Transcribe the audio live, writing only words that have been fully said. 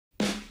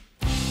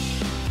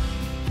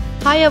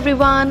Hi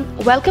everyone,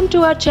 welcome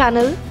to our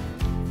channel.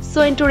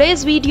 So in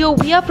today's video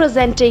we are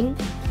presenting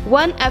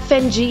one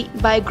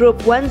FNG by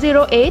Group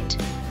 108.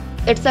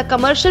 It's a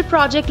commercial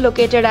project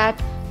located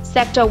at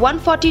Sector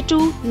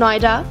 142,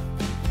 Noida.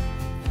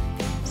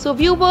 So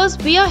viewers,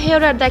 we are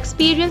here at the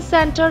Experience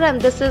Center and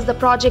this is the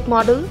project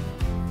model.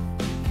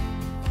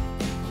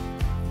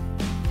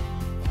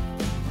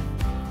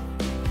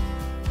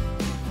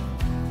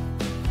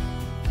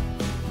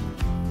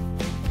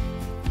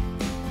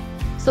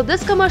 So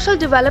this commercial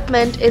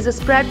development is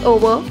spread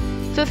over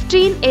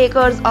 15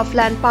 acres of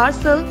land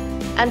parcel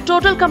and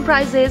total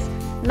comprises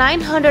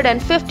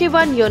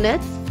 951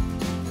 units.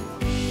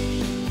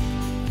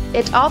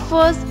 It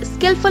offers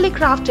skillfully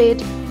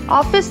crafted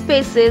office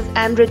spaces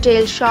and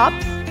retail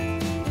shops.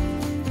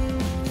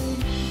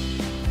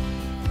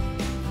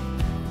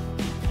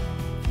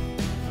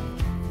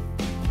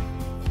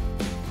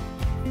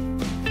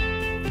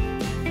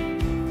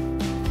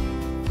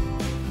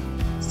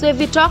 So if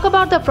we talk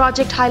about the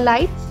project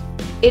highlights,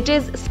 it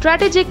is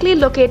strategically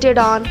located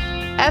on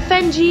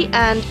FNG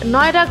and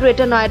Noida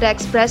Greater Noida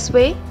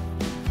Expressway.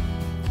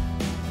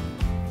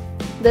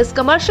 This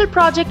commercial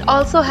project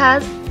also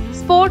has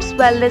sports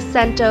wellness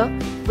center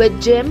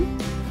with gym,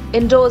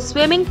 indoor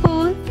swimming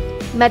pool,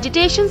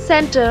 meditation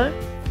center,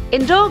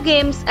 indoor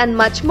games and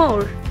much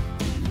more.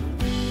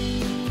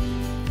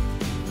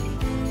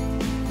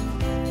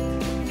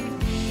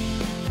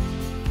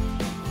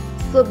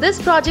 So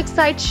this project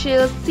site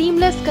shares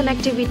seamless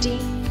connectivity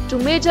to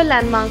major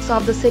landmarks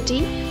of the city.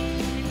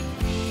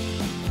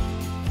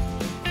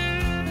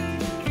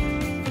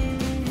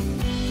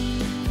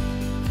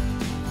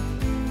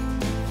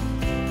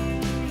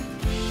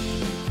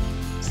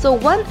 So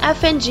one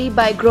FNG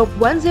by Group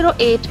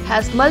 108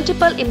 has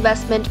multiple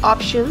investment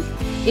options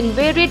in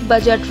varied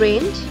budget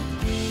range.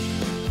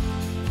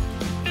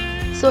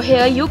 So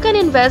here you can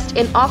invest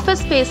in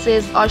office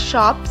spaces or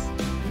shops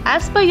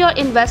as per your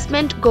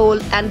investment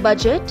goal and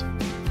budget.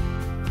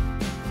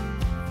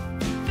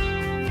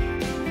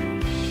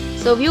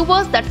 So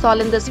viewers, that's all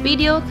in this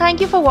video.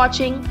 Thank you for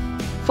watching.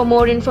 For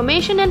more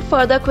information and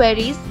further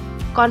queries,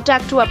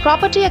 contact to our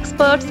property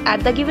experts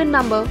at the given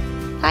number.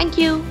 Thank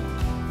you.